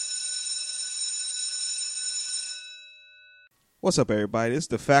What's up, everybody? This is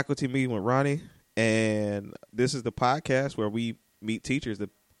the faculty meeting with Ronnie, and this is the podcast where we meet teachers,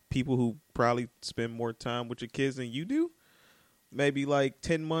 the people who probably spend more time with your kids than you do, maybe like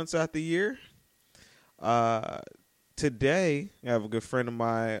 10 months out the year. Today, I have a good friend of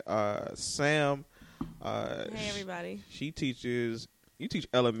mine, Sam. Hey, everybody. You teach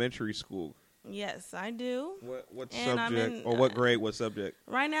elementary school. Yes, I do. What And subject, or what grade, what subject?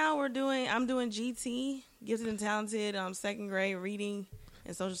 Right now, I'm doing GT, Gifted and Talented, second grade reading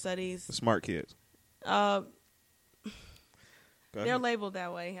and social studies. The smart kids. They're ahead. labeled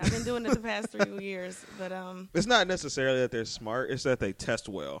that way. I've been doing it the past 3 years, but It's not necessarily that they're smart. It's that they test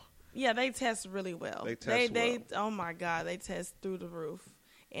well. yeah, they test really well. They test well. Oh my God, they test through the roof,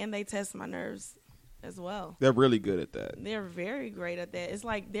 and they test my nerves as well. They're really good at that. They're very great at that. It's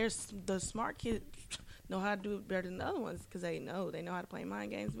like the smart kids know how to do it better than the other ones because they know how to play mind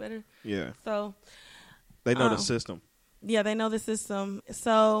games better. Yeah. So They know the system. yeah, they know the system.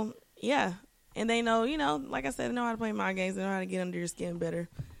 So yeah, and they know, like I said, they know how to play mind games. They know how to get under your skin better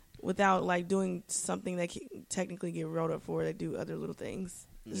without like doing something they can technically get rolled up for. They do other little things.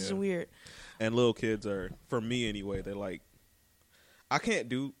 It's just weird. And little kids are, for me anyway, they're like, I can't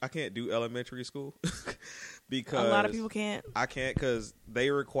do elementary school because A lot of people can't. I can't because they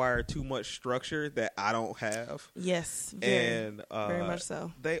require too much structure that I don't have. Yes, very much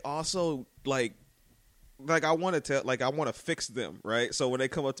so. They also like I want to fix them, right? So when they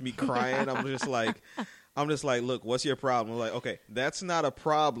come up to me crying, I'm just like, look, what's your problem? I'm like, okay, that's not a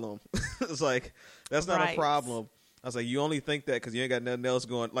problem. It's like, that's not a problem. I was like, you only think that because you ain't got nothing else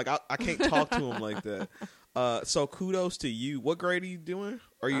going. Like, I can't talk to them like that. So kudos to you. What grade are you doing?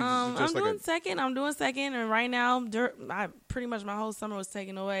 Or are you just I'm doing second, and right now, pretty much my whole summer was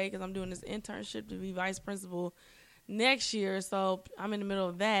taken away because I'm doing this internship to be vice principal next year. So I'm in the middle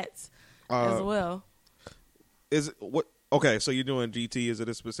of that as well. Is it what? Okay, so you're doing GT. Is it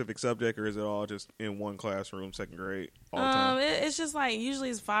a specific subject, or is it all just in one classroom, second grade, all the time? It's just like usually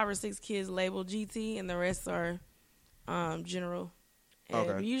it's 5 or 6 kids labeled GT, and the rest are general ed.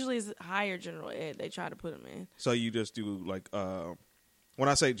 Okay. Usually it's higher general ed. They try to put them in. So you just do like when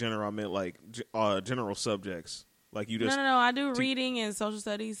I say general, I meant like general subjects. Like you just No. I do reading and social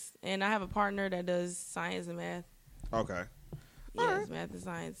studies, and I have a partner that does science and math. Okay. Yeah, it's math and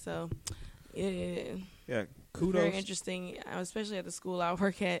science. So Yeah. Kudos. Very interesting, especially at the school I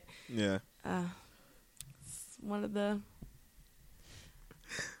work at. Yeah. It's one of the.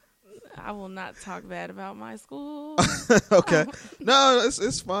 I will not talk bad about my school. Okay. No,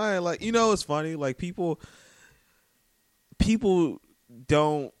 it's fine. Like, it's funny. Like people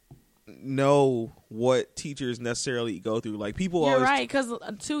don't know what teachers necessarily go through. Like people You're always right, because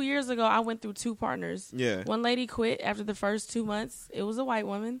 2 years ago I went through 2 partners. Yeah. One lady quit after the first 2 months. It was a white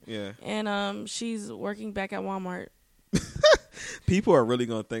woman. Yeah. And she's working back at Walmart. People are really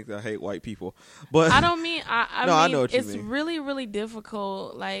gonna think that I hate white people, but I don't mean. I no, mean, I know what you it's mean. really, really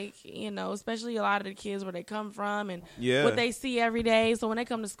difficult. Like especially a lot of the kids where they come from and Yeah. what they see every day. So when they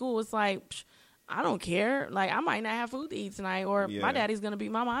come to school, it's like, I don't care. Like I might not have food to eat tonight, or my daddy's gonna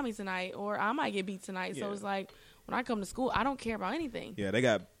beat my mommy tonight, or I might get beat tonight. So it's like when I come to school, I don't care about anything. Yeah, they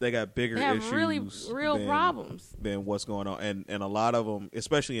got bigger They have issues, really real problems than what's going on, and a lot of them,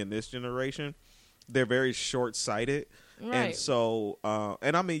 especially in this generation, they're very short sighted. Right. And so,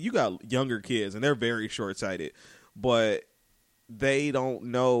 and I mean, you got younger kids, and they're very short-sighted, but they don't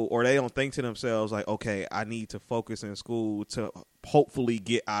know, or they don't think to themselves, like, okay, I need to focus in school to hopefully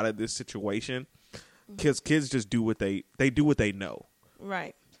get out of this situation. Because kids just do what they do what they know.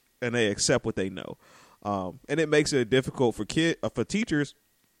 Right. And they accept what they know. And it makes it difficult for teachers,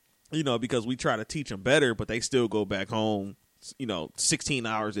 because we try to teach them better, but they still go back home, 16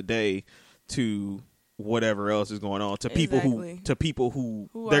 hours a day to whatever else is going on, to people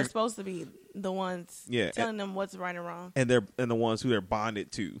who are supposed to be the ones telling them what's right and wrong, and the ones who they're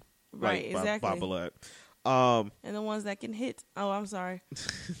bonded to, right? Exactly. By blood. And the ones that can hit. Oh, I'm sorry.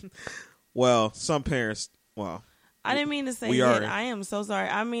 Well, some parents. Well, I didn't mean to say hit. I am so sorry.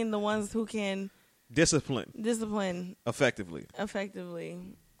 I mean the ones who can discipline effectively.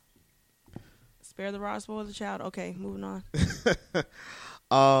 Spare the rod, spoil the child. Okay, moving on.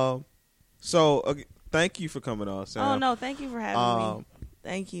 So thank you for coming on, Sam. Oh no, thank you for having me.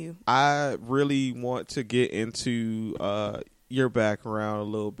 Thank you. I really want to get into your background a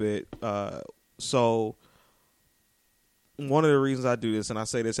little bit. So one of the reasons I do this, and I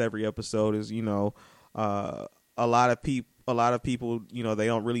say this every episode, is a lot of people, they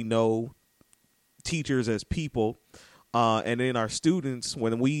don't really know teachers as people. And then our students,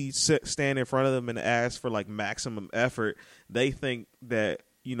 when we stand in front of them and ask for like maximum effort, they think that,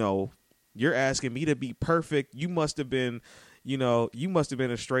 you're asking me to be perfect. You must have been, you must have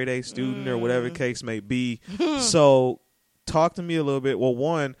been a straight A student or whatever the case may be. So talk to me a little bit. Well,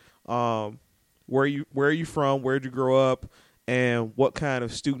 one, where are you from? Where'd you grow up? And what kind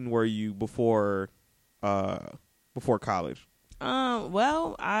of student were you before college?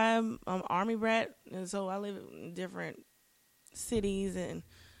 Well, I'm Army brat, and so I live in different cities, and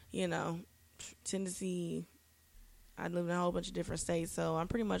Tennessee. I live in a whole bunch of different states, so I'm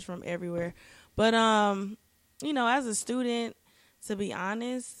pretty much from everywhere. But as a student, to be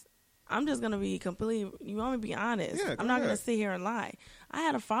honest, I'm just gonna be completely. You want me to be honest? Yeah, I'm not gonna sit here and lie. I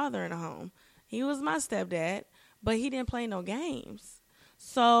had a father in the home. He was my stepdad, but he didn't play no games.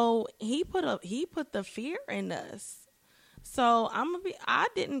 So he put the fear in us. So I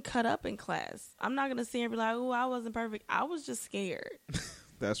didn't cut up in class. I'm not gonna sit here and be like, "Oh, I wasn't perfect." I was just scared.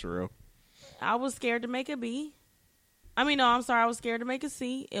 That's real. I was scared to make a B. I was scared to make a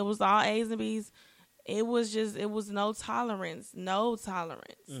C. It was all A's and B's. It was no tolerance.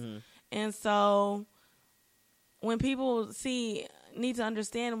 Mm-hmm. And so when people need to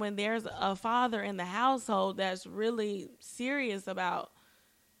understand when there's a father in the household that's really serious about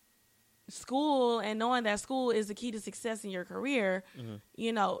school and knowing that school is the key to success in your career,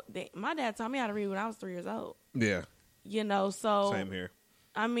 my dad taught me how to read when I was 3 years old. Yeah. So same here.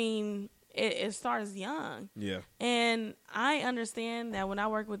 It starts young. Yeah. And I understand that when I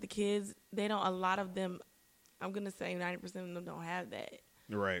work with the kids, a lot of them, I'm going to say 90% of them don't have that.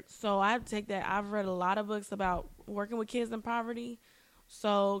 Right. So I take that. I've read a lot of books about working with kids in poverty.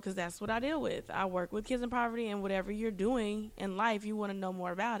 So, because that's what I deal with. I work with kids in poverty, and whatever you're doing in life, you want to know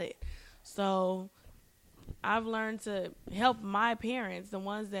more about it. So I've learned to help my parents, the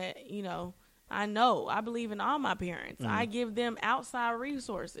ones that, I believe in all my parents. I give them outside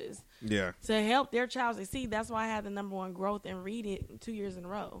resources to help their child succeed. That's why I had the #1 growth and read it 2 years in a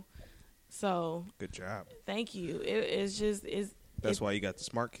row. So good job. Thank you. That's why you got the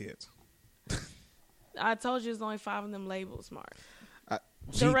smart kids. I told you there's only 5 of them labeled smart.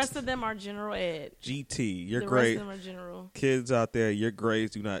 The rest of them are general ed. GT, you're great. The rest of them are general. Kids out there, your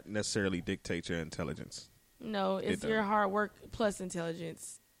grades do not necessarily dictate your intelligence. No, it's your hard work plus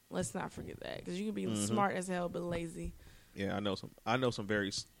intelligence. Let's not forget that, because you can be smart as hell but lazy. Yeah, I know some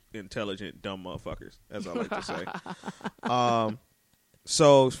very intelligent dumb motherfuckers, as I like to say.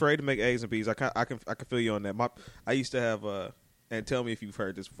 So afraid to make A's and B's. I can feel you on that. I used to have and tell me if you've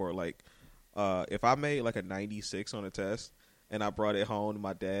heard this before. Like, if I made like a 96 on a test and I brought it home to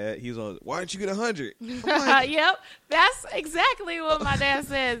my dad, he's on, "Why didn't you get 100?" Like, yep, that's exactly what my dad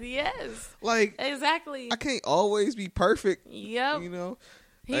says. Yes, like exactly. I can't always be perfect. Yep,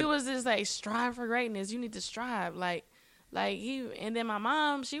 He was just like, strive for greatness. You need to strive. And then my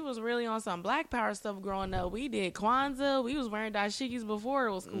mom, she was really on some Black Power stuff growing up. We did Kwanzaa. We was wearing dashikis before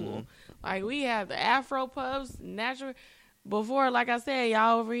it was cool. Mm-hmm. Like, we had the Afro puffs, natural. Before, like I said,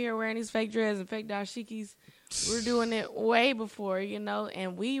 y'all over here wearing these fake dreads and fake dashikis. We're doing it way before,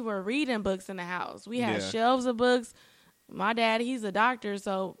 and we were reading books in the house. We had shelves of books. My dad, he's a doctor,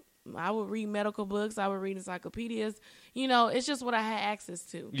 so I would read medical books. I would read encyclopedias. It's just what I had access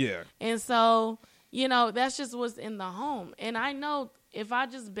to. Yeah. And so, that's just what's in the home. And I know if I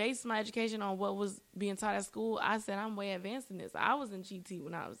just based my education on what was being taught at school, I said I'm way advanced in this. I was in GT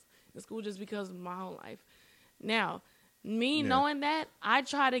when I was in school just because of my whole life. Now, knowing that, I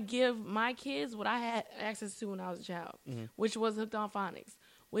try to give my kids what I had access to when I was a child, which was Hooked on Phonics,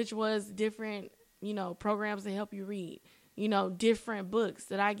 which was different, programs to help you read, different books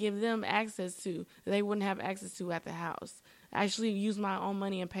that I give them access to that they wouldn't have access to at the house. I actually use my own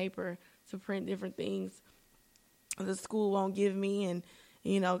money and paper to print different things the school won't give me, and,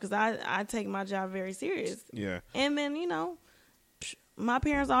 because I take my job very serious. Yeah. And then, my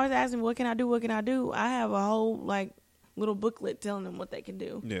parents always ask me, what can I do? What can I do? I have a whole, little booklet telling them what they can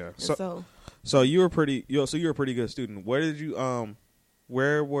do. Yeah. So you were pretty good student.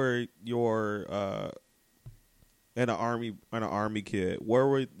 Where were your an army kid? Where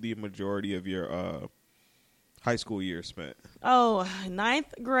were the majority of your high school years spent?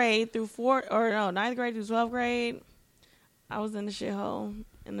 Ninth grade through 12th grade, I was in the shithole,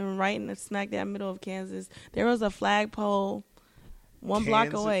 and then right in the smack dab middle of Kansas, there was a flagpole. One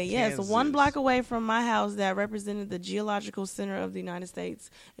block away. Yes, 1 block away from my house that represented the geological center of the United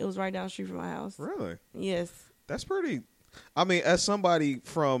States. It was right down the street from my house. Really? Yes. That's pretty. I mean, as somebody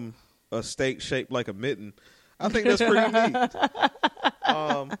from a state shaped like a mitten, I think that's pretty neat.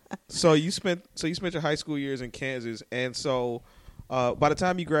 So you spent your high school years in Kansas, and so by the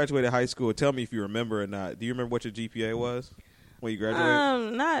time you graduated high school, tell me if you remember or not. Do you remember what your GPA was when you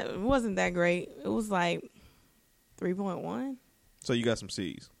graduated? It wasn't that great. It was like 3.1. So you got some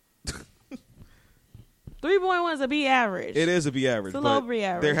C's. 3.1 is a B average. It is a B average. It's a low B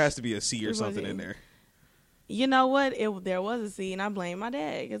average. There has to be a C or something in there. You know what? There was a C, and I blame my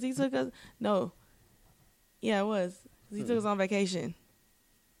dad because he took us. No. Yeah, it was. He took us on vacation,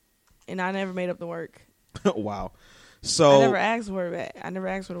 and I never made up the work. Wow. So I never asked for it back. I never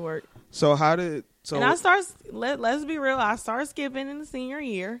asked for the work. So how did and I start. Let's be real. I started skipping in the senior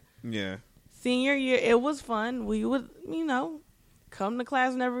year. Yeah. Senior year, it was fun. We would, come to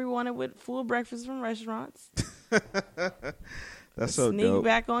class whenever we wanted with full breakfast from restaurants. That's so Sneak dope.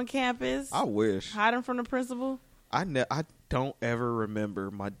 back on campus. I wish. Hiding from the principal. I don't ever remember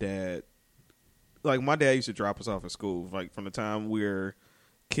my dad. Like, my dad used to drop us off at school. Like, from the time we were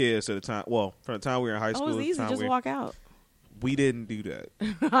kids to the time. Well, from the time we were in high school. Oh, it was easy. Just walk out. We didn't do that.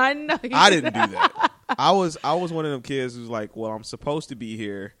 I know. I didn't do that. I was one of them kids who's like, well, I'm supposed to be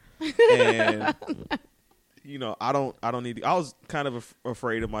here, and I don't need. I was kind of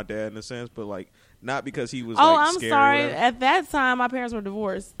afraid of my dad in a sense, but like not because he was. Oh, like, I'm scary sorry. At that time, my parents were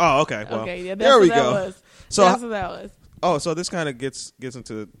divorced. Oh, okay. Well, okay, yeah, there we what go. That was. So that's what that was. Oh, so this kind of gets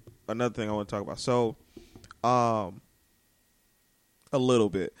into another thing I want to talk about. So, a little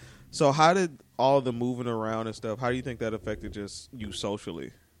bit. So, how did all the moving around and stuff? How do you think that affected just you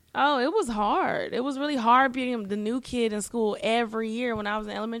socially? Oh, it was hard. It was really hard being the new kid in school every year when I was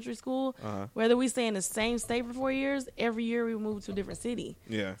in elementary school. Whether we stay in the same state for 4 years, every year we moved to a different city.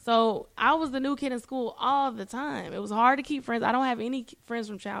 Yeah. So I was the new kid in school all the time. It was hard to keep friends. I don't have any friends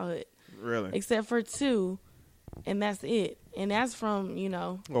from childhood. Really? Except for 2, and that's it. And that's from,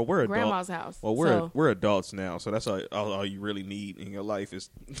 well, we're grandma's house. Well, we're adults now, so that's all you really need in your life is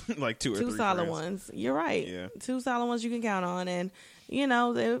like 2 or 3 2 solid friends. ones. You're right. Yeah. 2 solid ones you can count on, and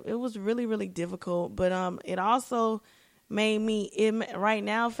it was really, really difficult. But it also made me. It right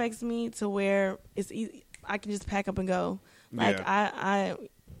now affects me to where it's easy. I can just pack up and go. Like I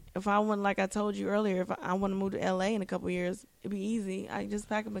if I want, like I told you earlier, if I want to move to LA in a couple of years, it'd be easy. I just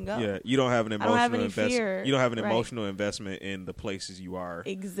pack up and go. Yeah, you don't have an emotional fear. You don't have an emotional investment in the places you are.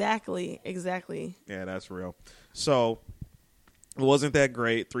 Exactly. Yeah, that's real. So it wasn't that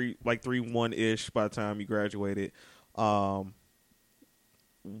great. 3.1-ish by the time you graduated. What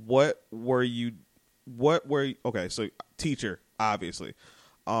were you? Okay, so teacher, obviously.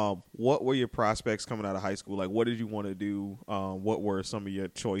 What were your prospects coming out of high school? Like, what did you want to do? What were some of your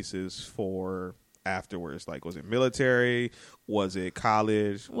choices for afterwards? Like, was it military? Was it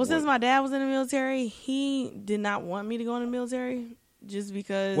college? Well, since my dad was in the military, he did not want me to go in the military just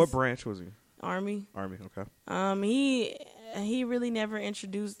because. What branch was he? Army. Okay. He really never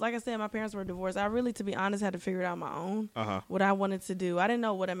introduced. Like I said, my parents were divorced. I really, to be honest, had to figure it out on my own. What I wanted to do. I didn't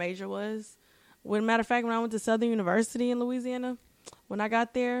know what a major was. Matter of fact, when I went to Southern University in Louisiana, when I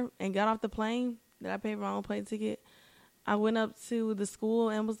got there and got off the plane, that I paid for my own plane ticket, I went up to the school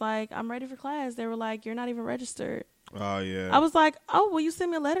and was like, I'm ready for class. They were like, you're not even registered. Oh, yeah. I was like, oh, well, you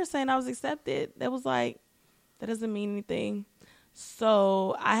sent me a letter saying I was accepted. That was like, that doesn't mean anything.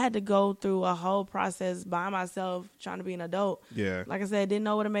 So I had to go through a whole process by myself trying to be an adult. Yeah. Like I said, I didn't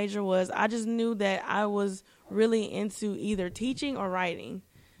know what a major was. I just knew that I was really into either teaching or writing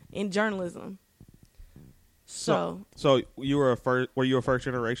in journalism. So you were were you a first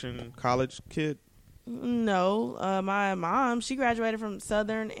generation college kid? No, my mom, she graduated from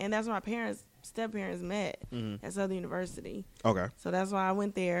Southern, and that's where my step parents met at Southern University. Okay, so that's why I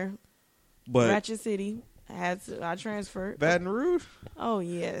went there. But Ratchet City, I transferred. Baton Rouge. Oh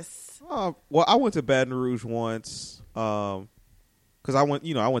yes. Well, I went to Baton Rouge once, because I went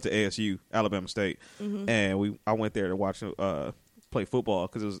to ASU, Alabama State, and I went there to watch play football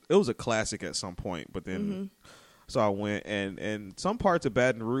because it was a classic at some point, but then so I went and some parts of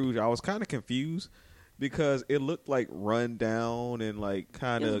Baton Rouge I was kind of confused because it looked like run down and like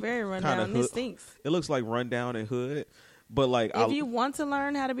kind of very run down. It stinks. It looks like run down and hood, but like if you want to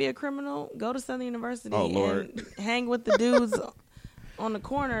learn how to be a criminal, go to Southern University and hang with the dudes on the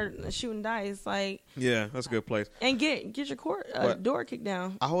corner shooting dice. Like, yeah, that's a good place. And get your door kicked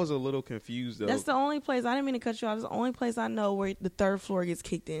down. I was a little confused though. That's the only place. I didn't mean to cut you off. It's the only place I know where the 3rd floor gets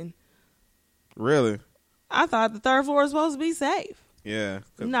kicked in. Really? I thought the 3rd floor was supposed to be safe. Yeah.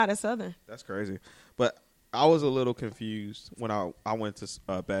 Not at Southern. That's crazy. But I was a little confused when I went to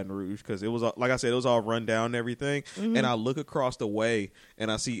Baton Rouge because it was, like I said, it was all run down and everything. And I look across the way and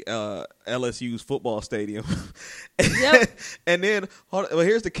I see LSU's football stadium. Yep. And then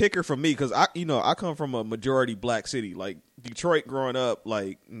here's the kicker for me because I come from a majority black city, like Detroit. Growing up,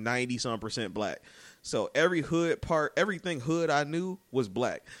 like 90% black. So everything hood I knew was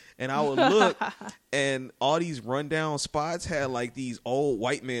black. And I would look and all these rundown spots had like these old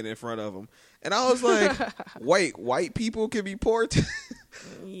white men in front of them. And I was like, wait, white people can be poor too?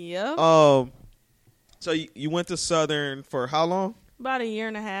 Yeah. So you went to Southern for how long? About a year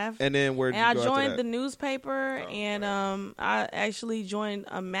and a half. And then where did you I go joined after the that? newspaper, and I actually joined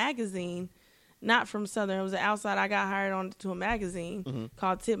a magazine, not from Southern. It was outside. I got hired on to a magazine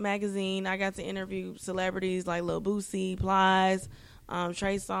called Tip Magazine. I got to interview celebrities like Lil Boosie, Plies,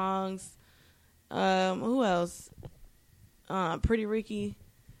 Trey Songz, who else? Pretty Ricky.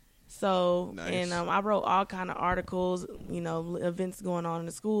 So, Nice. and I wrote all kind of articles, events going on in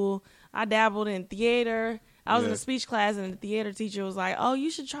the school. I dabbled in theater. I was in a speech class, and the theater teacher was like, "Oh, you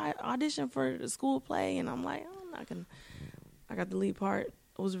should try audition for the school play." And I'm like, "Oh, I'm not gonna." I got the lead part.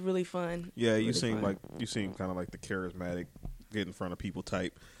 It was really fun. Yeah, you really seem fun. kind of like the charismatic, get in front of people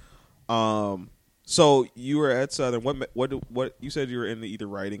type. So you were at Southern. What you said you were in either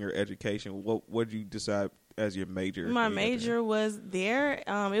writing or education. What did you decide as your major? My major was there.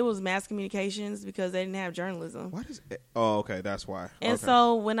 It was mass communications because they didn't have journalism. What is it? Oh, okay, that's why. And Okay.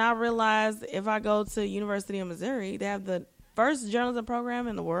 so when I realized if I go to University of Missouri, they have the first journalism program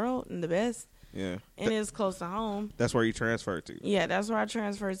in the world and the best, Yeah, and it's close to home. that's where you transferred to. Yeah, that's where I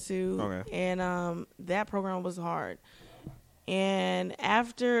transferred to. Okay. And that program was hard. And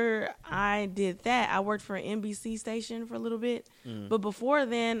after I did that, I worked for an NBC station for a little bit. But before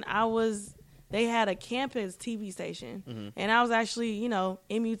then, they had a campus TV station. And I was actually,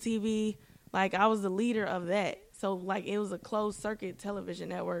 MUTV, like I was the leader of that. So like it was a closed circuit television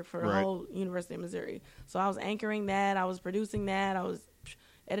network for the Right. whole University of Missouri. So I was anchoring that, I was producing that, I was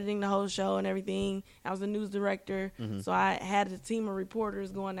editing the whole show and everything. I was the news director. So I had a team of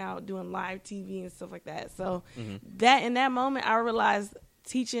reporters going out doing live TV and stuff like that. So that in that moment I realized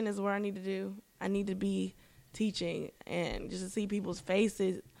teaching is what I need to do. I need to be teaching, and just to see people's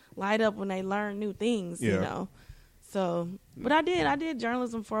faces light up when they learn new things, So, but I did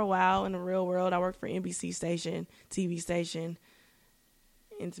journalism for a while in the real world. I worked for NBC station, TV station.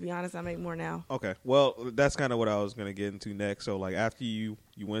 And to be honest, I make more now. Okay, well, that's kind of what I was going to get into next. So, like, after you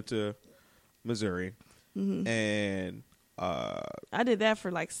went to Missouri, and I did that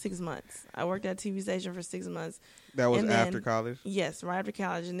for like 6 months. I worked at TV station for 6 months. that was And then- after college. Yes, right after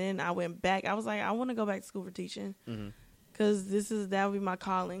college. And then I went back. I was like, I want to go back to school for teaching because that would be my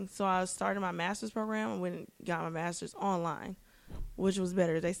calling. So I started my master's program and went and got my master's online, which was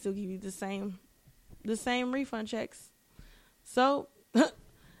better. They still give you the same refund checks. So it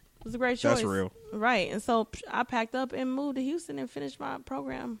was a great choice. That's real. Right. And so I packed up and moved to Houston and finished my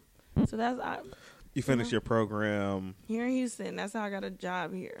program. So You finished your program here in Houston. That's how I got a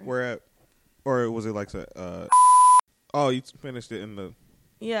job here. where at, or was it like oh, you finished it in the.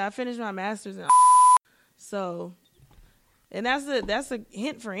 Yeah, I finished my master's in so, and that's a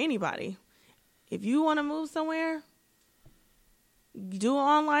hint for anybody. If you want to move somewhere, do an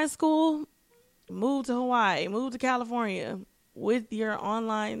online school, move to Hawaii, move to California with your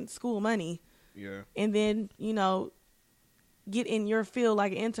online school money, Yeah. and then get in your field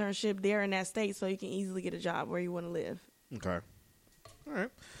like an internship there in that state so you can easily get a job where you want to live. Okay. All right.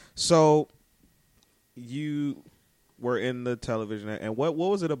 So you were in the television, and what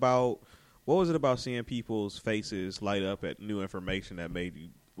was it about? What was it about seeing people's faces light up at new information that made you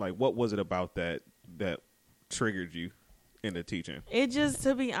like? What was it about that triggered you into teaching? It just,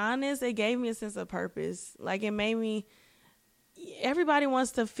 to be honest, it gave me a sense of purpose. Like it made me. Everybody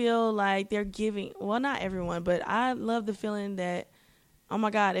wants to feel like they're giving. Well, not everyone, but I love the feeling that, oh my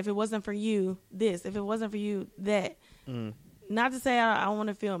God, if it wasn't for you, this. If it wasn't for you, that. Not to say I want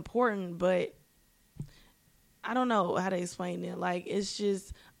to feel important, but I don't know how to explain it. Like it's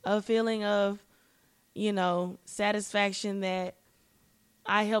just a feeling of, satisfaction that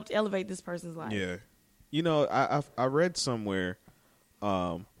I helped elevate this person's life. Yeah. I read somewhere,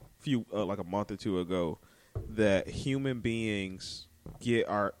 like a month or two ago, that human beings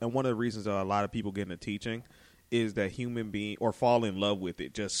and one of the reasons that a lot of people get into teaching is that or fall in love with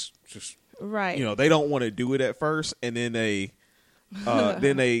it. Just Right. They don't want to do it at first, and then they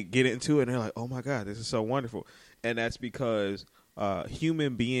get into it and they're like, oh my God, this is so wonderful. And that's because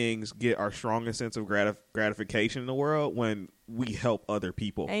human beings get our strongest sense of gratification in the world when we help other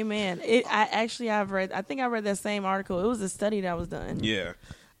people. Amen. I think I read that same article. It was a study that was done. Yeah.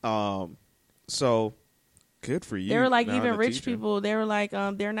 So good for you. They were like, now even in the rich teaching. people, they were like,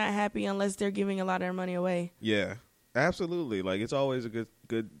 they're not happy unless they're giving a lot of their money away. Yeah, absolutely. Like it's always a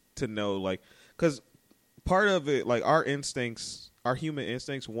good to know, like, because part of it, like our human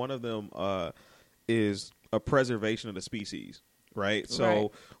instincts, one of them is a preservation of the species, right? So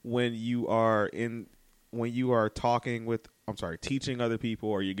Right. when you are teaching other people,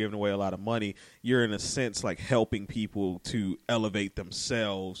 or you're giving away a lot of money, you're in a sense like helping people to elevate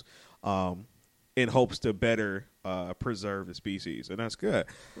themselves, in hopes to better preserve the species, and that's good.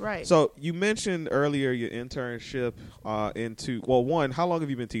 Right. So you mentioned earlier your internship one. How long have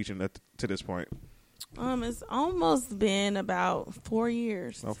you been teaching to this point? It's almost been about 4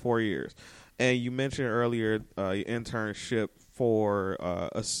 years. 4 years. And you mentioned earlier your internship for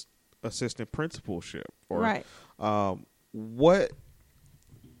assistant principalship. Right. What,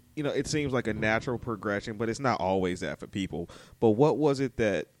 it seems like a natural progression, but it's not always that for people. But what was it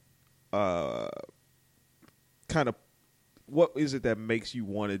that what is it that makes you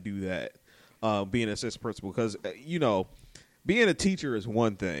want to do that, being an assistant principal? Because, being a teacher is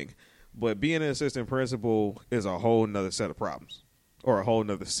one thing, but being an assistant principal is a whole nother set of problems or a whole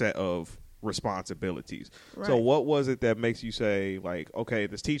nother set of responsibilities. Right. So what was it that makes you say, like, okay,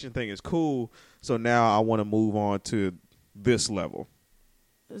 this teaching thing is cool, so now I want to move on to this level?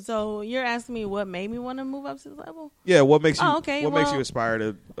 So you're asking me what made me want to move up to the level? Yeah, what makes you makes you aspire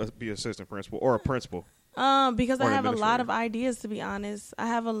to be assistant principal or a principal? Because I have a lot of ideas, to be honest. I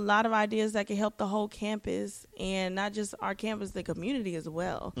have a lot of ideas that can help the whole campus, and not just our campus, the community as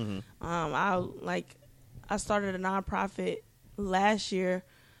well. Mm-hmm. I started a nonprofit last year,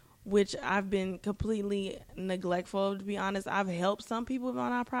 which I've been completely neglectful of, to be honest. I've helped some people with my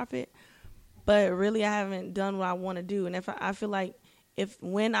nonprofit, but really I haven't done what I want to do. And I feel like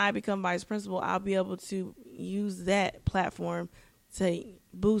when I become vice principal, I'll be able to use that platform to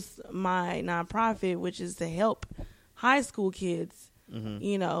boost my nonprofit, which is to help high school kids,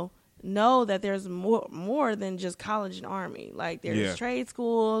 know that there's more than just college and army. Like there's trade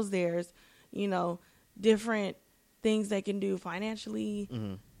schools, there's, different things they can do financially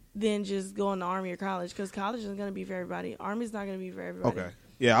than just going to army or college, because college isn't going to be for everybody. Army's not going to be for everybody. Okay.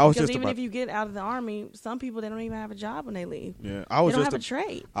 Yeah, because even if you get out of the army, some people, they don't even have a job when they leave. Yeah, they don't have a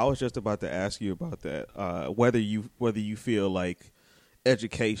trade. I was just about to ask you about that. Whether you feel like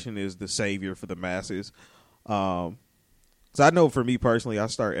education is the savior for the masses. So I know for me personally, I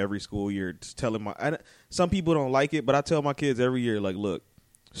start every school year telling some people don't like it, but I tell my kids every year, like, look,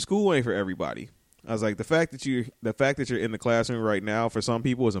 school ain't for everybody. I was like, the fact that you're in the classroom right now for some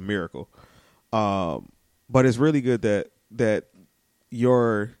people is a miracle. But it's really good that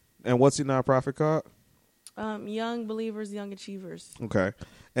and what's your nonprofit called? Young Believers, Young Achievers. Okay.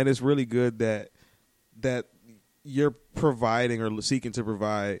 And it's really good that you're providing or seeking to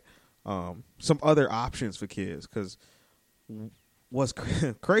provide some other options for kids. Because what's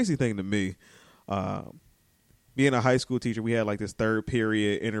crazy thing to me, being a high school teacher, we had like this third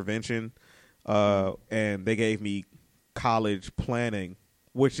period intervention, and they gave me college planning,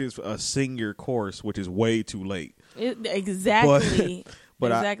 which is a senior course, which is way too late. Exactly.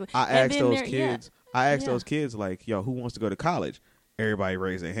 But exactly. I asked those kids. I asked those kids, like, yo, who wants to go to college? Everybody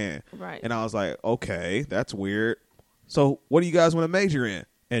raised their hand. Right. And I was like, okay, that's weird. So what do you guys want to major in?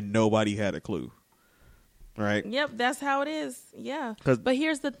 And nobody had a clue. Right? Yep, that's how it is. Yeah. But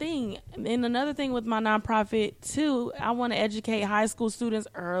here's the thing. And another thing with my nonprofit, too, I want to educate high school students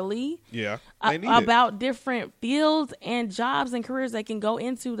early. Yeah. About different fields and jobs and careers they can go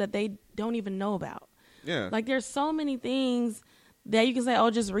into that they don't even know about. Yeah. Like, there's so many things that you can say,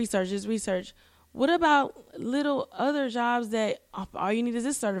 oh, just research. What about little other jobs that all you need is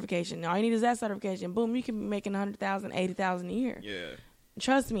this certification, all you need is that certification? Boom, you can be making $100,000, $80,000 a year. Yeah.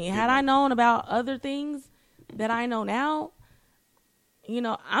 Trust me, had I known about other things that I know now,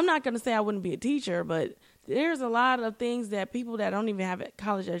 I'm not going to say I wouldn't be a teacher, but there's a lot of things that people that don't even have a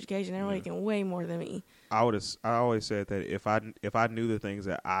college education, they're making way more than me. I always said that if I knew the things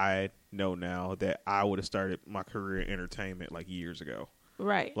that I know now, that I would have started my career in entertainment like years ago.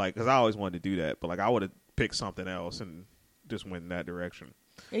 Right. Like, because I always wanted to do that, but like I would have picked something else and just went in that direction.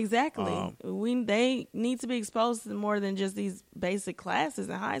 Exactly. They need to be exposed to more than just these basic classes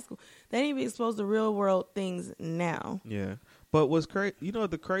in high school. They need to be exposed to real world things now. Yeah. But what's crazy,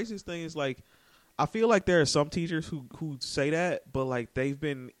 the craziest thing is, like, I feel like there are some teachers who say that, but like they've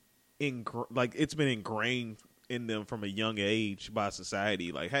been it's been ingrained in them from a young age by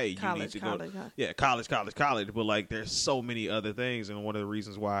society. Like, hey, you need to go college. But like, there's so many other things, and one of the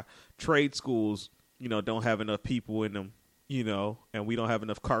reasons why trade schools, don't have enough people in them, and we don't have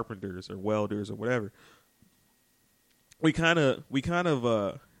enough carpenters or welders or whatever. We kind of,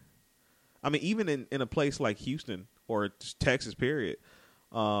 I mean, even in a place like Houston or Texas, period,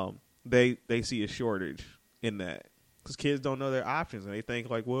 they see a shortage in that because kids don't know their options, and they think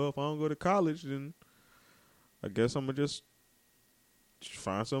like, well, if I don't go to college, then I guess I'm gonna just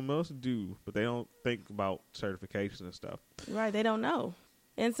find something else to do. But they don't think about certifications and stuff. Right, they don't know.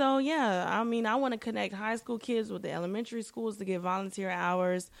 And so, yeah, I mean, I want to connect high school kids with the elementary schools to get volunteer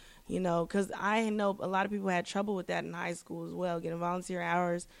hours, because I know a lot of people had trouble with that in high school as well, getting volunteer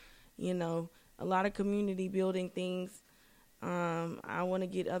hours, a lot of community building things. I want to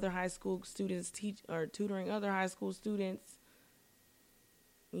get other high school students tutoring other high school students.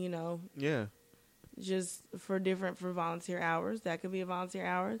 You know. Yeah. Just for volunteer hours. That could be a volunteer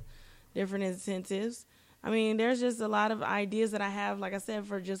hour. Different incentives. I mean, there's just a lot of ideas that I have, like I said,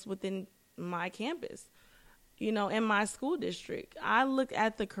 for just within my campus, you know, in my school district. I look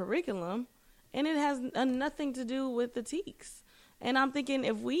at the curriculum, and it has nothing to do with the TEKS. And I'm thinking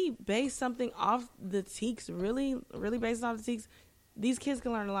if we base something off the TEKS, really, really based off the TEKS, these kids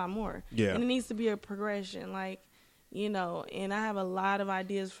can learn a lot more. Yeah. And it needs to be a progression, like, you know, and I have a lot of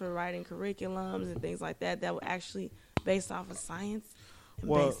ideas for writing curriculums and things like that will actually based off of science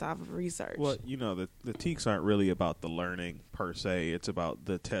and based off of research. Well, you know, the TEKS aren't really about the learning per se. It's about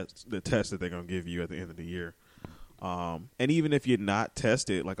the test that they're going to give you at the end of the year. And even if you're not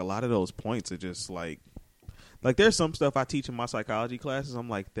tested, like a lot of those points are just like there's some stuff I teach in my psychology classes. I'm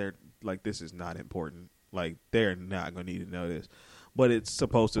like, this is not important. Like, they're not going to need to know this. But it's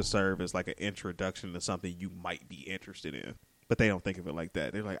supposed to serve as like an introduction to something you might be interested in. But they don't think of it like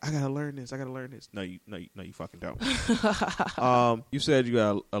that. They're like, I gotta learn this. No, you fucking don't. You said you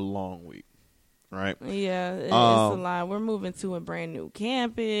got a long week, right? Yeah, it's a lot. We're moving to a brand new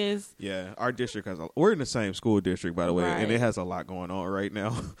campus. Yeah, our district we're in the same school district, by the way, Right. and it has a lot going on right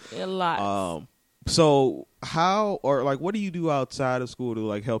now. A lot. So what do you do outside of school to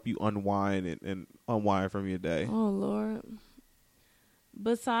like help you unwind and unwind from your day? Oh Lord.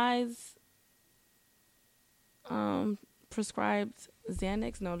 Besides prescribed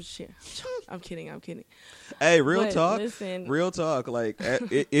Xanax, no, I'm kidding. Hey, real But talk. listen, Real talk. Like,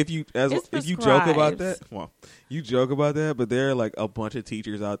 if you It's joke about prescribed. that, well, you joke about that, but there are like a bunch of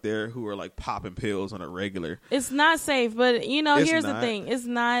teachers out there who are like popping pills on a regular. it's not safe, but you know, It's here's not. the thing. It's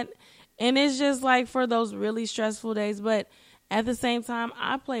not, and it's just like for those really stressful days, but at the same time,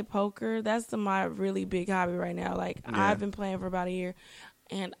 I play poker. That's my really big hobby right now. Like, Yeah. I've been playing for about a year,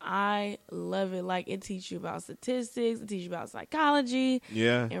 and I love it. Like, it teaches you about statistics, it teaches you about psychology,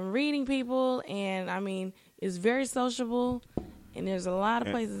 Yeah. and reading people, and I mean, it's very sociable, and there's a lot of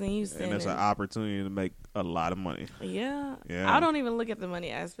places in Houston. And it's an opportunity to make a lot of money. Yeah. Yeah. I don't even look at the money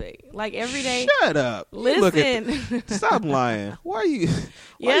aspect. Like, every day. Shut up. You look at Listen. stop lying. Why are you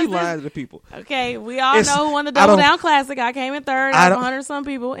Yes, lying to the people? Okay, we all It's- know who won the I Double don't- Down Classic. I came in third. I I don't- 100 some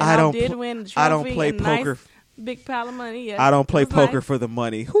people, and I I, don't did pl- win the trophy. I don't play and poker. Nice big pile of money. Yeah, I don't play It was poker nice. for the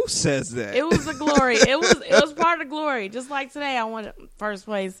money. Who says that? It was the glory. It was part of the glory. Just like today, I won first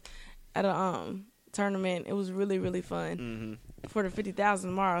place at a tournament. It was really, really fun. For the 50,000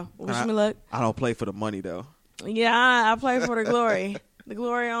 tomorrow. Wish me luck. I don't play for the money though. Yeah, I play for the glory. The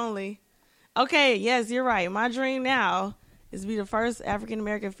glory only. Okay, yes, you're right. My dream now is to be the first African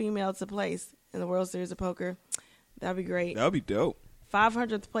American female to place in the World Series of Poker. That'd be great. That'd be dope.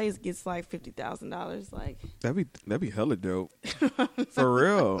 500th place gets like $50,000. Like, That'd be hella dope. For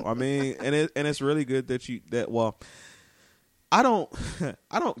real. I mean, and it's really good that I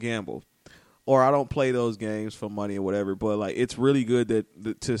don't gamble. Or I don't play those games for money or whatever, but like it's really good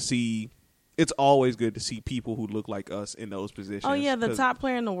that to see. It's always good to see people who look like us in those positions. oh yeah, the top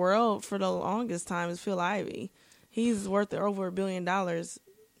player in the world for the longest time is Phil Ivey. He's worth over $1 billion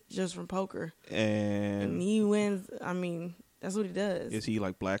just from poker, and And he wins. I mean, that's what he does. is he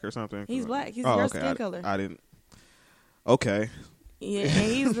like black or something? He's black. He's your skin color. I didn't. Okay. Yeah,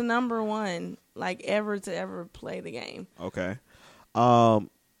 and he's the number one like ever to ever play the game. Okay.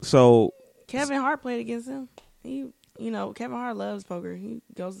 So Kevin Hart played against him. Kevin Hart loves poker. He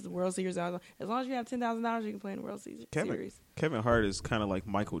goes to the World Series. As long as you have $10,000, you can play in the World Series. Kevin Hart is kind of like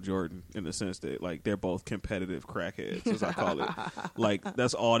Michael Jordan in the sense that like they're both competitive crackheads, as I call it. Like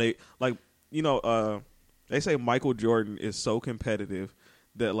that's all they like. They say Michael Jordan is so competitive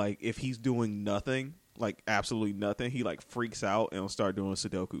that like if he's doing nothing, like absolutely nothing, he like freaks out and will start doing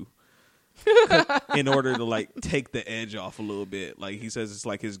Sudoku. In order to like take the edge off a little bit. Like he says it's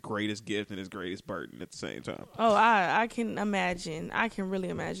like his greatest gift and his greatest burden at the same time. Oh, I can imagine. I can really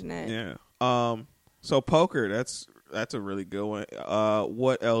imagine that. Yeah. So poker, that's a really good one.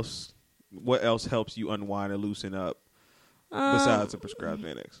 What else helps you unwind and loosen up besides the prescribed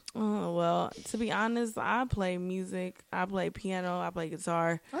Xanax? Oh, well, to be honest, I play music. I play piano. I play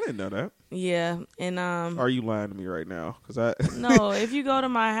guitar. I didn't know that. Yeah, and Are you lying to me right now? Because no, if you go to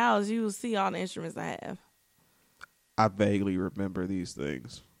my house, you will see all the instruments I have. I vaguely remember these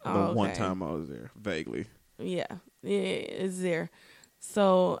things. Oh, The one okay. time I was there, vaguely. Yeah, it's there.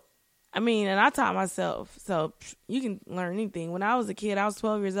 So, I mean, and I taught myself. So you can learn anything. When I was a kid, I was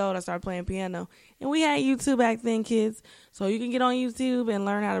 12 years old. I started playing piano, and we had YouTube back then, kids. So you can get on YouTube and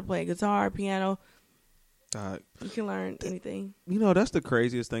learn how to play guitar, piano. You can learn anything. You know, that's the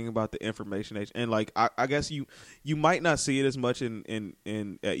craziest thing about the information age. And like, I guess you might not see it as much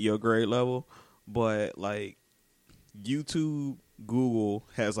in at your grade level, but like YouTube, Google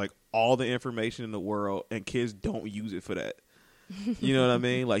has like all the information in the world, and kids don't use it for that. You know what I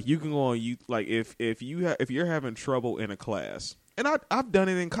mean? Like you can go on you like if you're having trouble in a class, and I've done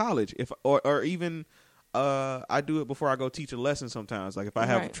it in college, or even. I do it before I go teach a lesson sometimes. Like if I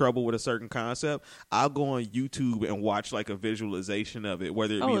have trouble with a certain concept, I'll go on YouTube and watch like a visualization of it,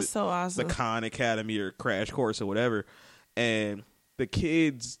 whether it be so awesome. the Khan Academy or Crash Course or whatever. And the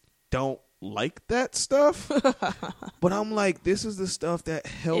kids don't like that stuff. But I'm like, this is the stuff that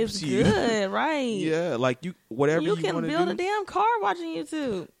helps it's you. Good, right. Yeah, like you whatever you can want to do. build a damn car watching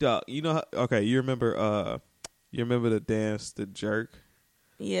YouTube. You know okay, you remember the dance, the jerk?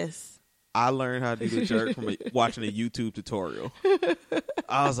 Yes. I learned how to do the jerk from watching a YouTube tutorial.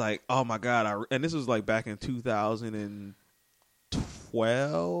 I was like, oh my God. And this was like back in 2012.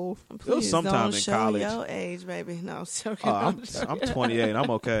 Please it was sometime in college. Show your age, baby. No, I'm joking. I'm 28. I'm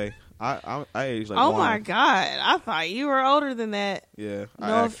okay. I age like oh one. my God. I thought you were older than that. Yeah.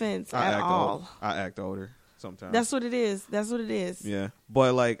 No offense at all. I act older sometimes. That's what it is. Yeah.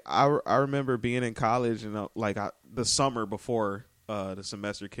 But like, I remember being in college and the summer before the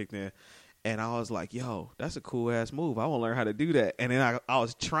semester kicked in. And I was like, yo, that's a cool ass move. I want to learn how to do that. And then I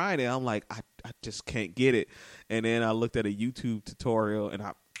was trying it. I'm like, I just can't get it. And then I looked at a YouTube tutorial and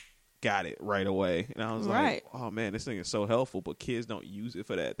I got it right away. And I was like, oh man, this thing is so helpful. But kids don't use it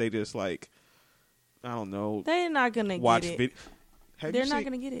for that. They just like, I don't know. They're not going to get it. They're not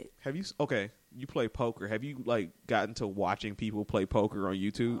going to get it. Have you, okay, you play poker. Have you like gotten to watching people play poker on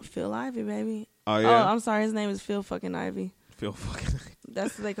YouTube? Phil Ivey, baby. Oh yeah? Oh, I'm sorry. His name is Phil fucking Ivey. Phil fucking Ivey.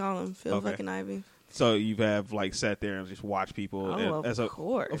 That's what they call him, Phil fucking Ivey. So you have like sat there and just watched people.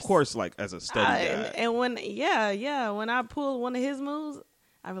 Of course, like as a study guide. And when when I pulled one of his moves,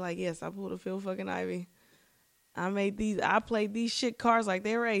 I'd be like, yes, I pulled a Phil fucking Ivey. I played these shit cards like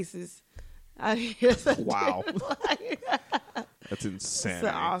they're races. Wow, that's insane. It's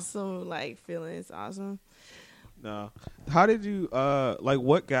an awesome feeling. It's awesome. No, how did you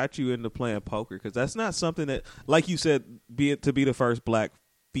what got you into playing poker? Because that's not something that, like you said, to be the first black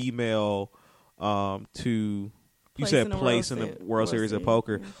female to place in the World Series of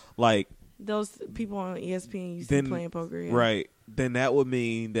Poker. Yeah. Like those people on ESPN used to playing poker, yeah. Right? Then that would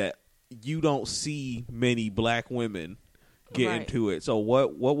mean that you don't see many black women get into it. So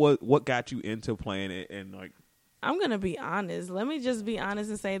what got you into playing it? And like, I'm gonna be honest. Let me just be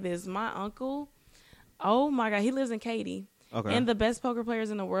honest and say this: my uncle. Oh my God, he lives in Katy. Okay. And the best poker players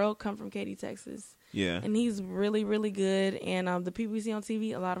in the world come from Katy, Texas. Yeah. And he's really, really good. And the people we see on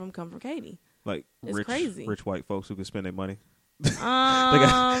TV, a lot of them come from Katy. Like it's crazy. Rich white folks who can spend their money. They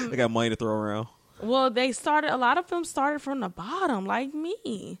got money to throw around. Well, a lot of them started from the bottom, like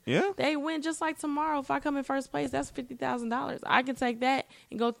me. Yeah. They went just like tomorrow. If I come in first place, that's $50,000. I can take that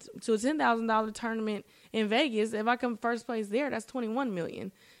and go to a $10,000 tournament in Vegas. If I come first place there, that's $21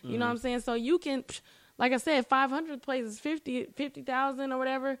 million. You know what I'm saying? So you can... Like I said, 500th place is 50,000 or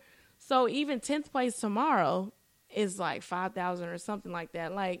whatever. So even 10th place tomorrow is like 5,000 or something like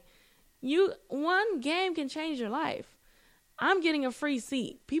that. Like one game can change your life. I'm getting a free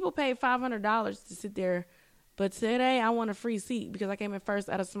seat. People pay $500 to sit there, but today I want a free seat because I came in first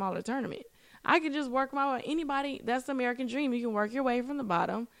at a smaller tournament. I could just work my way. Anybody, that's the American dream. You can work your way from the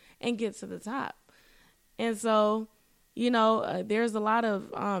bottom and get to the top. And so... there's a lot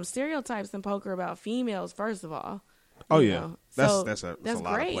of stereotypes in poker about females. First of all, that's a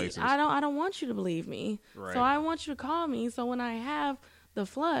lot great. Of places. I don't want you to believe me. Right. So I want you to call me. So when I have the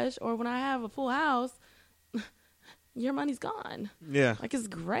flush or when I have a full house, your money's gone. Yeah, like it's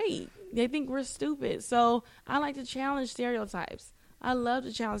great. They think we're stupid. So I like to challenge stereotypes. I love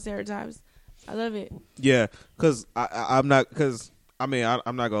to challenge stereotypes. I love it. Yeah, because I'm not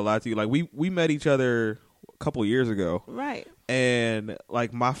gonna lie to you. Like we met each other couple years ago, right? And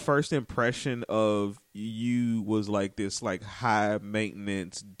like my first impression of you was like this like high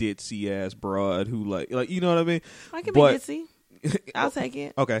maintenance ditzy ass broad who like you know what I mean. I can be ditzy. I'll take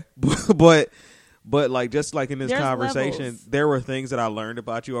it. Okay, but like just like in this conversation, levels. There were things that I learned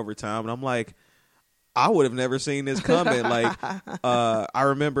about you over time, and I'm like, I would have never seen this coming. Like I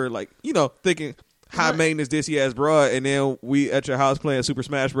remember like thinking high maintenance ditzy ass broad, and then we at your house playing Super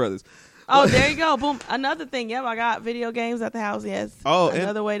Smash Brothers. Oh, there you go. Boom. Another thing. Yep, I got video games at the house. Yes. Oh,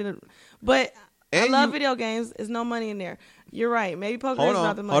 another way to. But I love video games. There's no money in there. You're right. Maybe poker is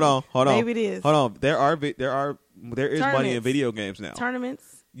not the money. Hold on. Maybe it is. Hold on. There is money in video games now.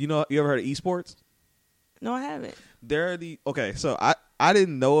 Tournaments. You ever heard of esports? No, I haven't. So I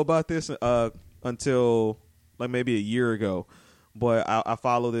didn't know about this until like maybe a year ago. But I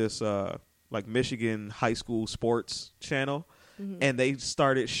follow this like Michigan high school sports channel, and they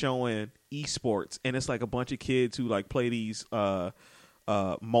started showing esports, and it's like a bunch of kids who like play these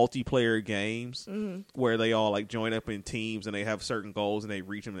multiplayer games where they all like join up in teams and they have certain goals and they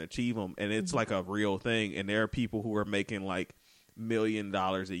reach them and achieve them, and it's like a real thing. And there are people who are making like $1 million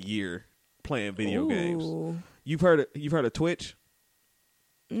a year playing video games. You've heard of Twitch?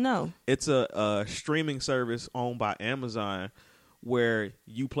 No. It's a streaming service owned by Amazon where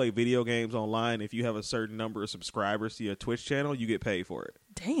you play video games online. If you have a certain number of subscribers to your Twitch channel, you get paid for it.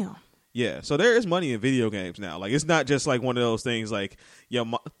 Damn. Yeah, so there is money in video games now. Like, it's not just like one of those things like,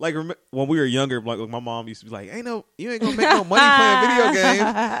 like when we were younger, like my mom used to be like, you ain't gonna make no money playing video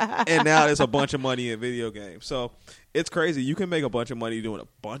games. And now there's a bunch of money in video games. So it's crazy. You can make a bunch of money doing a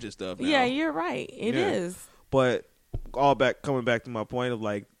bunch of stuff now. Yeah, you're right. It is. But coming back to my point of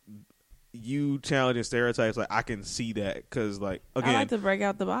like, you challenging stereotypes, like I can see that because, like, again, I like to break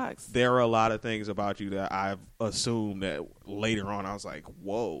out the box. There are a lot of things about you that I've assumed that later on I was like,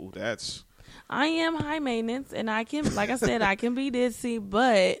 whoa, I am high maintenance, and I can, like I said, I can be ditzy,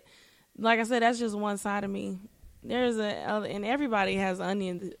 but like I said, that's just one side of me. There's and everybody has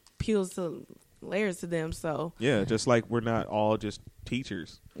onion peels to layers to them. So yeah, just like we're not all just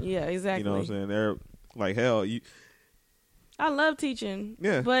teachers. Yeah, exactly. You know what I'm saying? They're like, hell, I love teaching.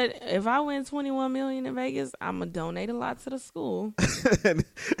 Yeah. But if I win $21 million in Vegas, I'm gonna donate a lot to the school. and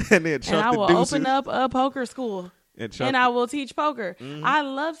then I will open up a poker school. And I will teach poker. Mm-hmm. I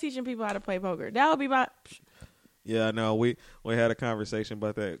love teaching people how to play poker. That would be my. Yeah, I know. We had a conversation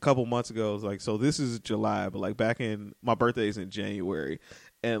about that a couple months ago. It was like, so this is July, but like back in my birthday's in January,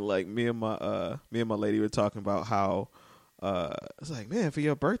 and like me and my lady were talking about how it's like, man, for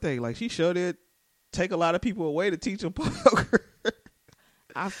your birthday, like she showed it. Take a lot of people away to teach them poker.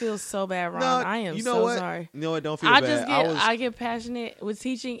 I feel so bad, Ron. No, I am so sorry. You know what? Don't feel bad. I get passionate with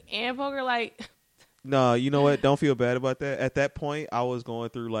teaching and poker. Like, no, you know what? Don't feel bad about that. At that point, I was going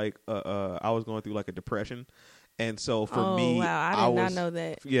through like a depression, and so for me, wow, I did not know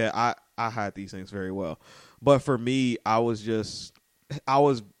that. Yeah, I hide these things very well, but for me, I was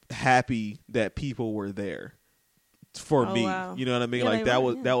happy that people were there for me. Wow. You know what I mean? Yeah,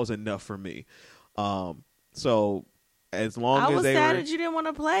 like that was enough for me. So as long as they were, I was sad that you didn't want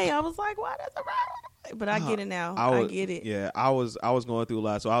to play. I was like, why doesn't Ron want to play? But I get it now. I get it. Yeah, I was going through a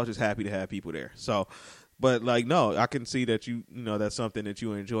lot, so I was just happy to have people there. So, but like, no, I can see that you know that's something that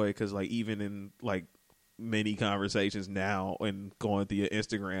you enjoy because like even in like many conversations now and going through your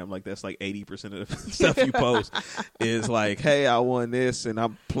Instagram, like that's like 80% of the stuff you post is like, hey, I won this and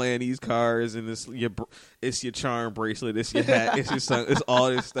I'm playing these cards and it's your charm bracelet, it's your hat, it's your son, it's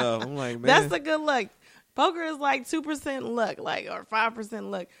all this stuff. I'm like, man, that's a good luck. Poker is like 2% luck, like, or 5%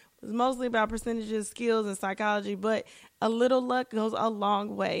 luck. It's mostly about percentages, skills, and psychology, but a little luck goes a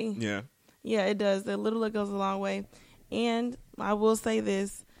long way. Yeah, it does. A little luck goes a long way. And I will say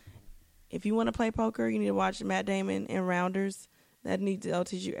this. If you want to play poker, you need to watch Matt Damon and Rounders. That'll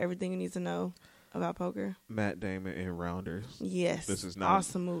teach you everything you need to know about poker. Matt Damon and Rounders. Yes. This is not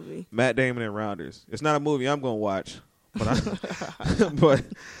awesome movie. Matt Damon and Rounders. It's not a movie I'm going to watch. But but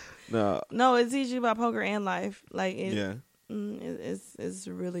no. No, it teaches you about poker and life. Like yeah. It's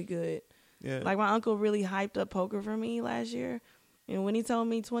really good. Yeah. Like my uncle really hyped up poker for me last year. And when he told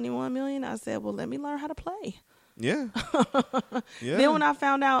me 21 million, I said, well, let me learn how to play. Yeah. Yeah. Then when I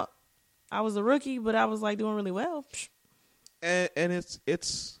found out I was a rookie, but I was like doing really well. And it's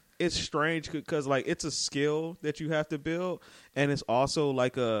strange because like it's a skill that you have to build, and it's also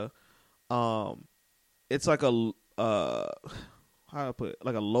like it's like a how to put it,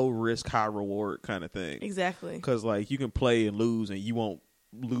 like a low risk, high reward kind of thing. Exactly. Because like you can play and lose, and you won't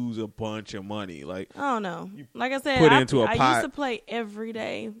lose a bunch of money. Like, oh no, like I said, put I into a pot. I used to play every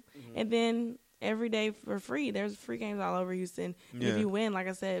day, and then every day for free. There's free games all over Houston. And if you win, like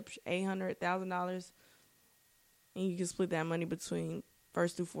I said, $800,000, and you can split that money between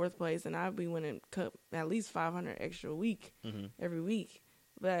first through fourth place, and I'd be winning at least $500 extra a week every week.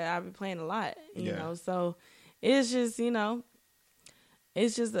 But I'd be playing a lot, you know. So it's just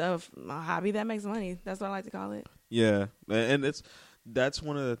it's just a hobby that makes money. That's what I like to call it. Yeah, and that's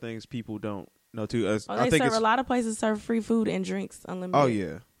one of the things people don't know too. I think a lot of places serve free food and drinks unlimited.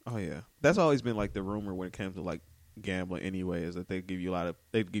 Oh yeah. That's always been like the rumor when it comes to like gambling anyway, is that they give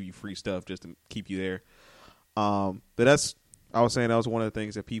you free stuff just to keep you there. But I was saying that was one of the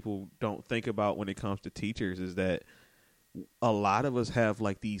things that people don't think about when it comes to teachers is that a lot of us have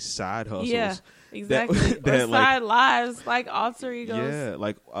like these side hustles. Yeah, exactly. Or side lives, like alter egos. Yeah,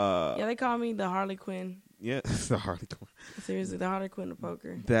 like they call me the Harley Quinn. Yeah, the Harley Quinn. Seriously, the harder quitting the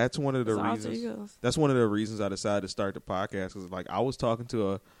poker. That's one of the It's alter reasons. egos. That's one of the reasons I decided to start the podcast. Because like I was talking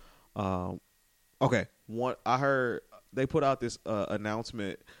to I heard they put out this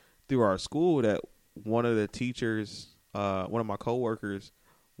announcement through our school that one of the teachers, one of my coworkers,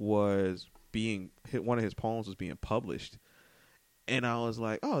 one of his poems was being published, and I was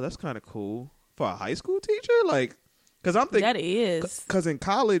like, oh, that's kind of cool for a high school teacher, like, because I'm thinking That is. because in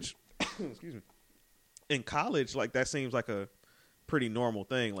college, excuse me, in college, like that seems like a pretty normal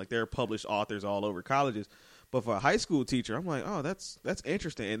thing. Like there are published authors all over colleges, but for a high school teacher, I'm like, oh, that's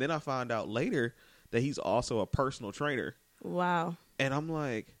interesting. And then I found out later that he's also a personal trainer, Wow. and I'm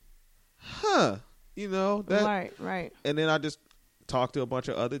like, huh, that Right. And then I just talked to a bunch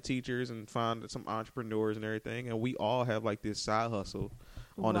of other teachers and found some entrepreneurs and everything, and we all have like this side hustle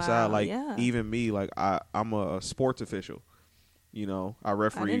on the side. Like even me, like I'm a sports official. I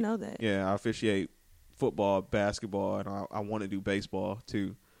referee. I didn't know that. Yeah, I officiate football, basketball, and I want to do baseball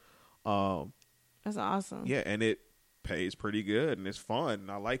too. That's awesome. Yeah, and it pays pretty good and it's fun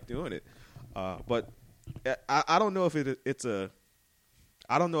and I like doing it. But I don't know if it's a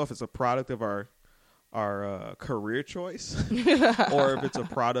product of our career choice or if it's a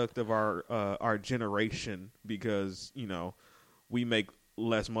product of our generation, because we make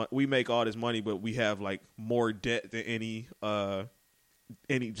less money, we make all this money, but we have like more debt than any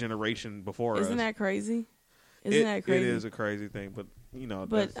generation before us. Isn't that crazy? That crazy? It is a crazy thing, but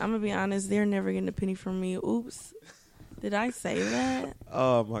But I'm gonna be honest, they're never getting a penny from me. Oops. Did I say that?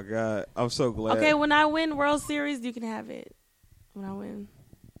 Oh my God, I'm so glad. Okay, when I win World Series, you can have it. When I win.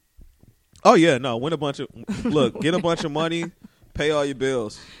 Oh yeah, no, get a bunch of money, pay all your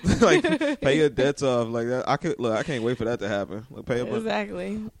bills, like pay your debts off, like that. I can't wait for that to happen. Like, pay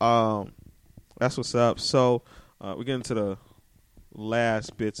Exactly. That's what's up. So we get into the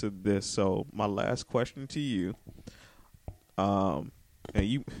last bits of this. So my last question to you,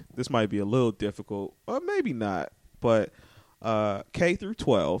 this might be a little difficult, or maybe not, but K through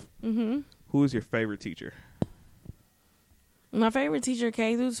 12. Mm-hmm. Who is your favorite teacher? My favorite teacher,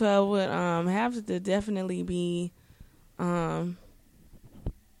 K through 12, would have to definitely be a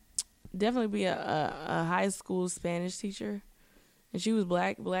high school Spanish teacher, and she was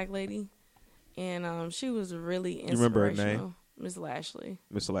black lady, and she was really inspirational. You remember her name? Miss Lashley.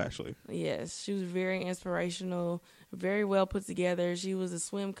 Miss Lashley. Yes, she was very inspirational, very well put together. She was a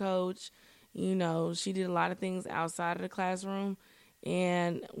swim coach. She did a lot of things outside of the classroom,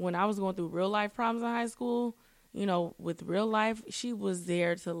 and when I was going through real life problems in high school, with real life, she was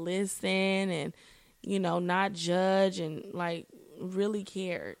there to listen and, not judge and, like, really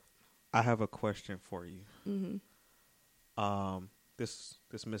cared. I have a question for you. Mm-hmm. This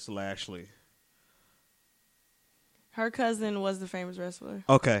Miss Lashley. Her cousin was the famous wrestler.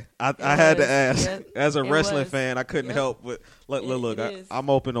 Okay. I had to ask. Yep. As a wrestling was. fan, I couldn't help but look. I'm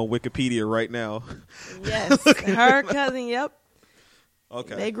open on Wikipedia right now. Yes. Her cousin, yep.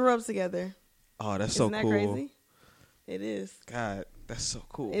 Okay. They grew up together. Oh, that's Isn't so that cool. crazy? It is. God, that's so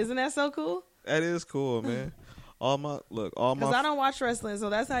cool. Isn't that so cool? That is cool, man. Because I don't watch wrestling, so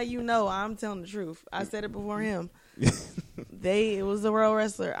that's how I'm telling the truth. I said it before him. It was the world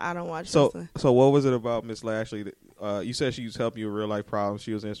wrestler. I don't watch wrestling. So what was it about Miss Lashley that you said she was helping you with real life problems?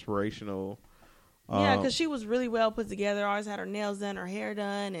 She was inspirational. Yeah, because she was really well put together. Always had her nails done, her hair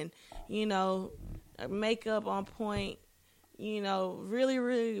done, and makeup on point. Really,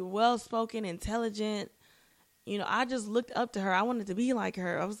 really well spoken, intelligent. I just looked up to her. I wanted to be like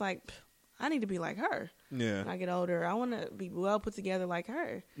her. I was like, I need to be like her. Yeah. When I get older, I want to be well put together like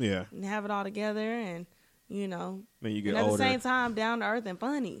her. Yeah. And have it all together, and Then you get and at older. the same time, down to earth and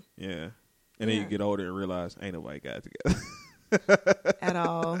funny. Yeah. And then you get older and realize ain't nobody got it together. At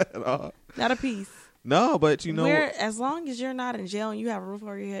all. At all. Not a piece. No, but as long as you're not in jail and you have a roof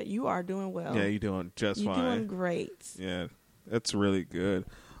over your head, you are doing well. Yeah, you're doing just fine. You're doing great. Yeah, that's really good.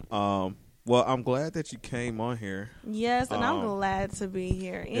 Well, I'm glad that you came on here. Yes, and I'm glad to be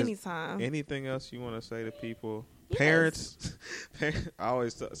here anytime. Anything else you want to say to people? Yes. Parents? I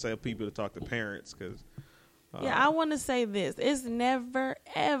always say people to talk to parents because... I want to say this. It's never,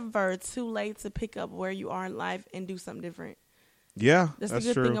 ever too late to pick up where you are in life and do something different. Yeah, that's the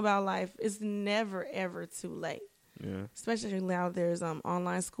good true thing about life. It's never, ever too late. Yeah. Especially now there's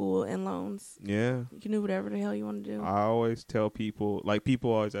online school and loans. Yeah. You can do whatever the hell you want to do. I always tell people, like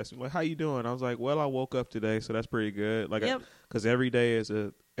people always ask me, like, how you doing? I was like, well, I woke up today, so that's pretty good. Like, because every day is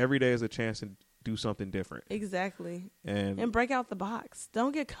a chance to do something different. Exactly. And break out the box.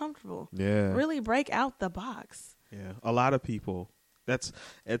 Don't get comfortable. Yeah. Really break out the box. Yeah. A lot of people, it's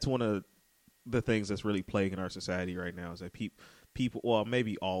one of the things that's really plaguing our society right now is that people, well,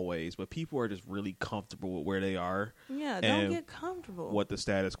 maybe always, but people are just really comfortable with where they are. Yeah, don't get comfortable. What the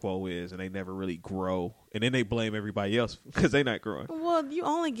status quo is, and they never really grow. And then they blame everybody else because they're not growing. Well, you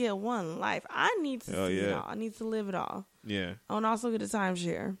only get one life. I need to see it all. I need to live it all. Yeah. I want to also get a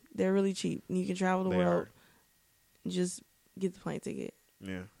timeshare. They're really cheap. You can travel the world. Just get the plane ticket.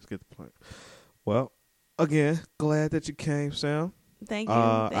 Yeah, let's get the plane. Well, again, glad that you came, Sam. Thank you.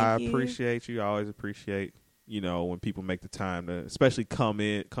 I appreciate you. I always appreciate, when people make the time to, especially come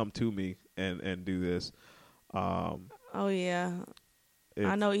to me and do this. Oh yeah,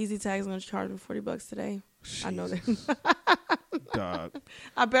 I know Easy Tag's going to charge me $40 today. Jesus. I know that. Dog.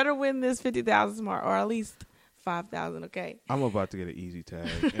 I better win this 50,000 tomorrow, or at least 5,000. Okay. I'm about to get an Easy Tag,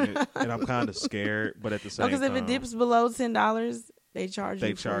 and I'm kind of scared, but at the same time, because if it dips below $10, they charge you.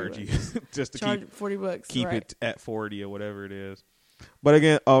 They charge you just to keep $40. Keep it at 40 or whatever it is. But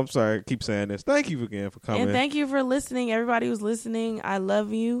again, I'm sorry, I keep saying this. Thank you again for coming. And thank you for listening. Everybody who's listening, I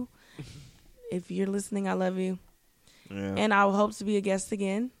love you. If you're listening, I love you. Yeah. And I hope to be a guest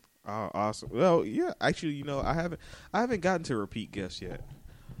again. Oh, awesome. Well, yeah, actually, I haven't gotten to repeat guests yet.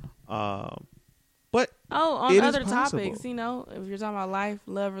 But on other topics, if you're talking about life,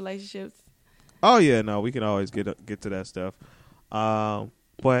 love, relationships. Oh yeah, no, we can always get to that stuff.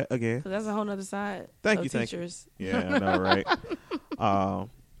 But again, so that's a whole nother side. Thank you, teachers. Yeah, I know, right?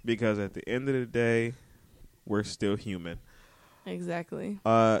 Because at the end of the day, we're still human. Exactly.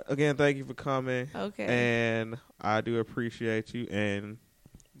 Again, thank you for coming. Okay. And I do appreciate you. And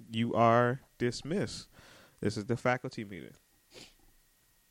you are dismissed. This is the faculty meeting.